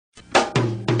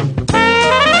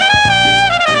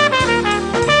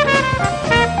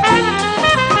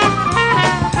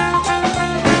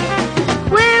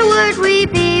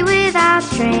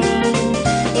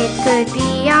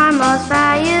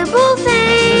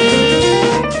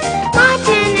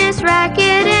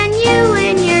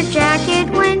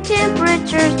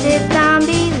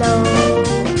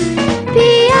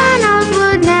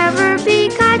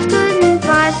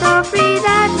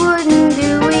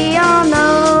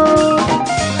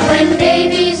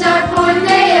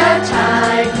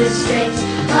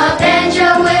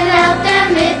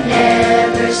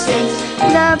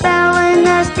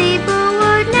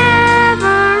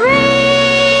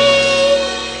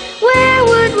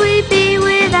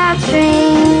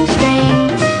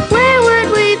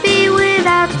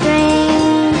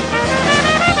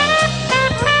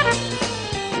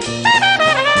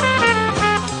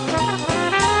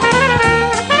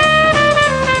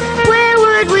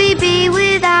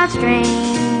string.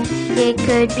 It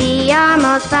could be our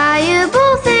most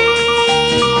valuable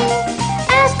thing.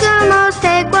 Eskimos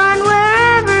take one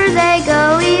wherever they go,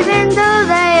 even though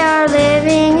they are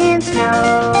living in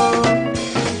snow.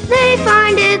 They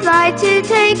find it light to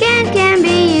take and can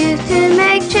be used to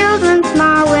make children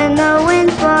smile when the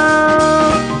winds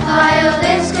blow.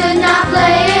 Violins could not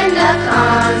play in the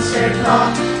concert hall.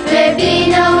 There'd be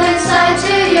no inside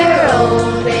to your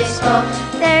old baseball.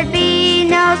 There'd be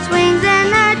no swings and